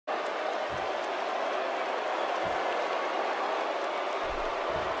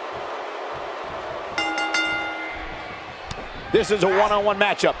This is a one-on-one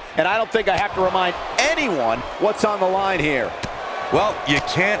matchup, and I don't think I have to remind anyone what's on the line here. Well, you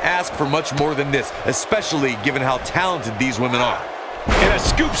can't ask for much more than this, especially given how talented these women are. And a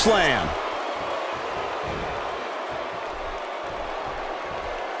scoop slam.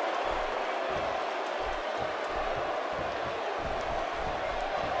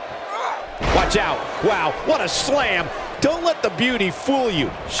 Watch out. Wow, what a slam. Don't let the beauty fool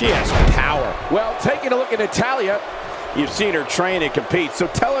you. She has power. Well, taking a look at Natalya, you've seen her train and compete, so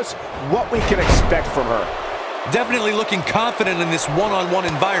tell us what we can expect from her. Definitely looking confident in this one-on-one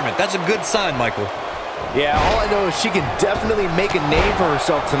environment. That's a good sign, Michael. Yeah, all I know is she can definitely make a name for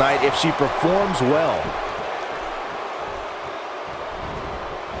herself tonight if she performs well.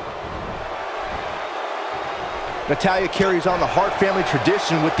 Natalya carries on the Hart family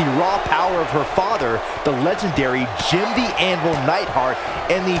tradition with the raw power of her father, the legendary Jim the Anvil Neidhart,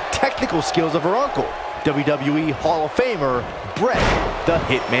 and the technical skills of her uncle, WWE Hall of Famer Bret the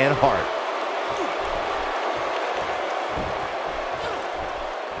Hitman Hart.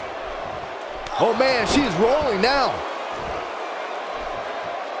 Oh man, she is rolling now.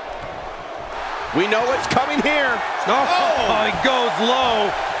 We know what's coming here. Oh, he goes low.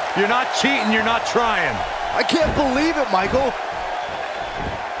 You're not cheating, you're not trying. I can't believe it, Michael.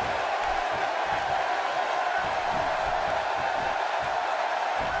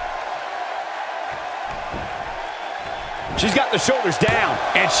 She's got the shoulders down,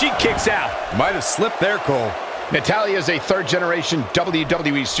 and she kicks out. Might have slipped there, Cole. Natalya is a third-generation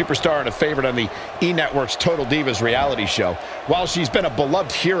WWE superstar and a favorite on the E! Network's Total Divas reality show. While she's been a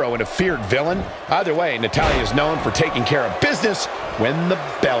beloved hero and a feared villain, either way, Natalya is known for taking care of business when the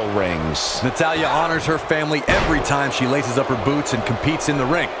bell rings. Natalya honors her family every time she laces up her boots and competes in the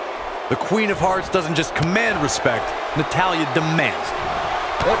ring. The Queen of Hearts doesn't just command respect, Natalya demands.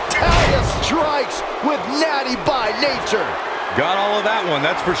 Natalya strikes with natty by nature. Got all of that one,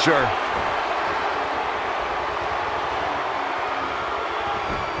 that's for sure.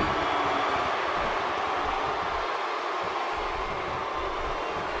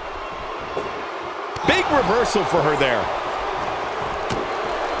 Big reversal for her there.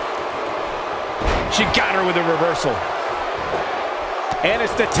 She got her with a reversal. And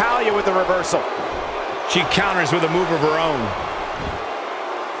it's Natalya with the reversal. She counters with a move of her own.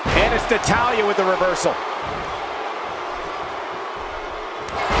 And it's Natalya with the reversal.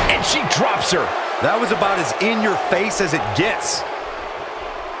 And she drops her. That was about as in your face as it gets.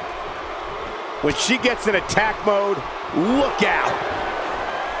 When she gets in attack mode, look out.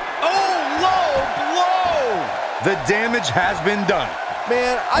 Oh, low blow. The damage has been done.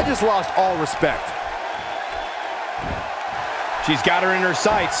 Man, I just lost all respect. She's got her in her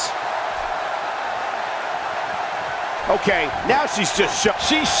sights. Okay, now she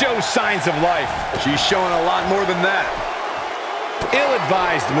shows signs of life. She's showing a lot more than that.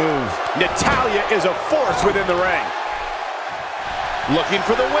 Ill-advised move. Natalya is a force within the ring. Looking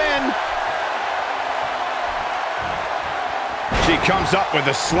for the win. She comes up with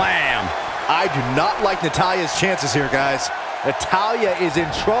a slam. I do not like Natalya's chances here, guys. Natalya is in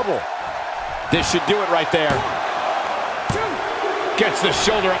trouble. This should do it right there. Gets the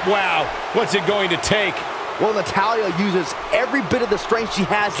shoulder up. Wow, what's it going to take? Well, Natalya uses every bit of the strength she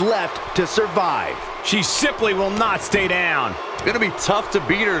has left to survive. She simply will not stay down. It's gonna be tough to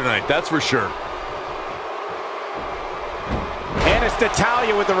beat her tonight, that's for sure. And it's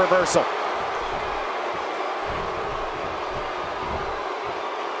Natalya with the reversal.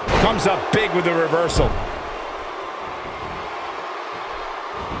 Comes up big with the reversal.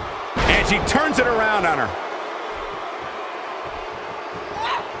 And she turns it around on her.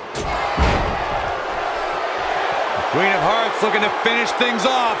 Queen of Hearts looking to finish things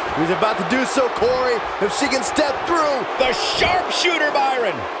off. He's about to do so, Corey, if she can step through. The sharpshooter,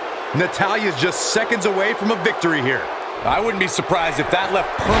 Byron. Natalya's just seconds away from a victory here. I wouldn't be surprised if that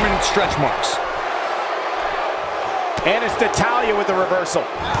left permanent stretch marks. And it's Natalya with the reversal.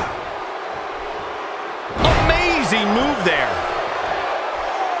 Amazing move there.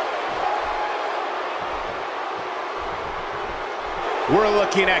 We're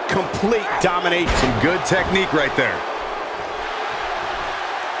looking at complete domination. Some good technique right there.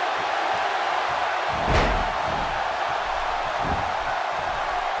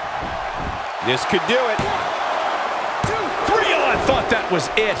 This could do it. 3. Oh, I thought that was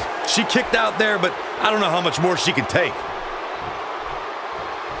it. She kicked out there, but I don't know how much more she can take.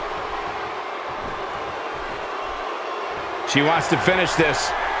 She wants to finish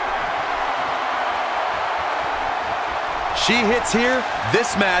this. She hits here,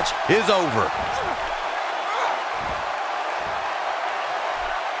 this match is over.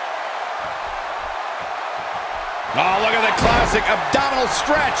 Oh, look at the classic abdominal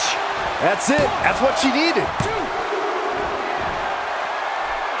stretch. That's it. That's what she needed.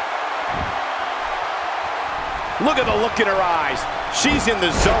 Look at the look in her eyes. She's in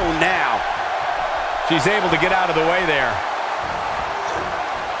the zone now. She's able to get out of the way there.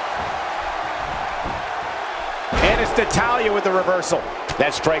 And it's Natalya with the reversal.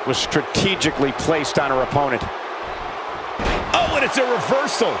 That strike was strategically placed on her opponent. Oh, and it's a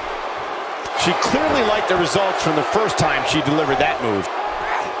reversal. She clearly liked the results from the first time she delivered that move.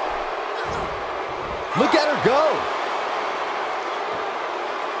 Look at her go.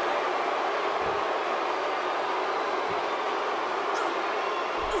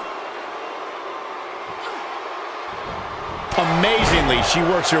 Amazingly, she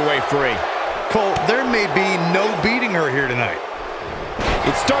works her way free. Cole, there may be no beating her here tonight.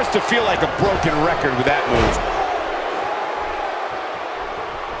 It starts to feel like a broken record with that move.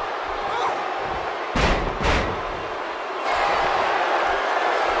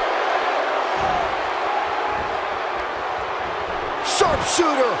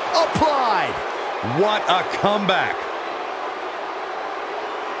 Sharpshooter applied. What a comeback.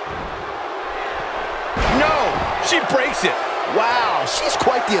 No, she breaks it. Wow, she's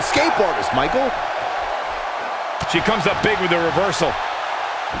quite the escape artist, Michael. She comes up big with the reversal.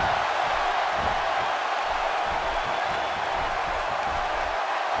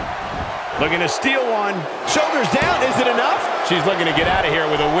 Looking to steal one. Shoulders down, is it enough? She's looking to get out of here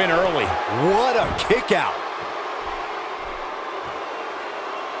with a win early. What a kick out.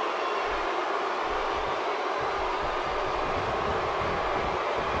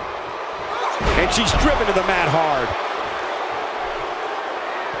 And she's driven to the mat hard.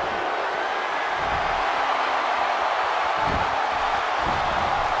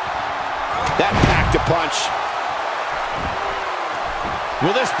 That packed a punch.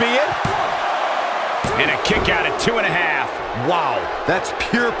 Will this be it? And a kick out at 2.5. Wow, that's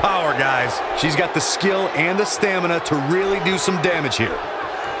pure power, guys. She's got the skill and the stamina to really do some damage here.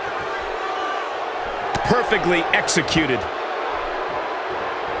 Perfectly executed.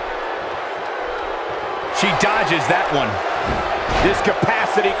 She dodges that one. This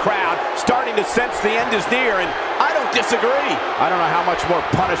capacity crowd starting to sense the end is near, and I don't disagree. I don't know how much more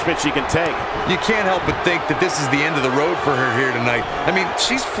punishment she can take. You can't help but think that this is the end of the road for her here tonight. I mean,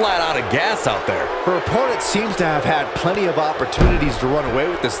 she's flat out of gas out there. Her opponent seems to have had plenty of opportunities to run away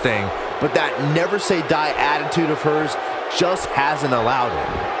with this thing, but that never say die attitude of hers just hasn't allowed it.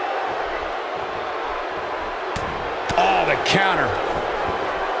 Oh, the counter.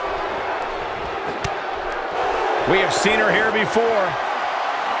 We have seen her here before.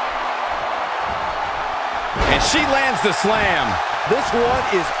 And she lands the slam. This one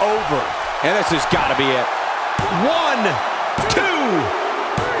is over. And this has got to be it. 1, 2.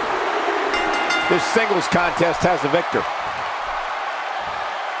 This singles contest has a victor.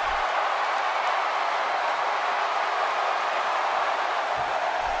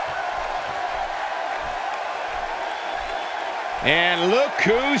 And look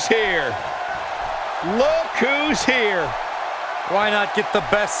who's here. Look who's here. Why not get the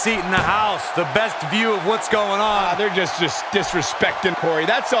best seat in the house, the best view of what's going on? They're just disrespecting Corey.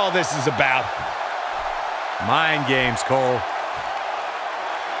 That's all this is about. Mind games, Cole.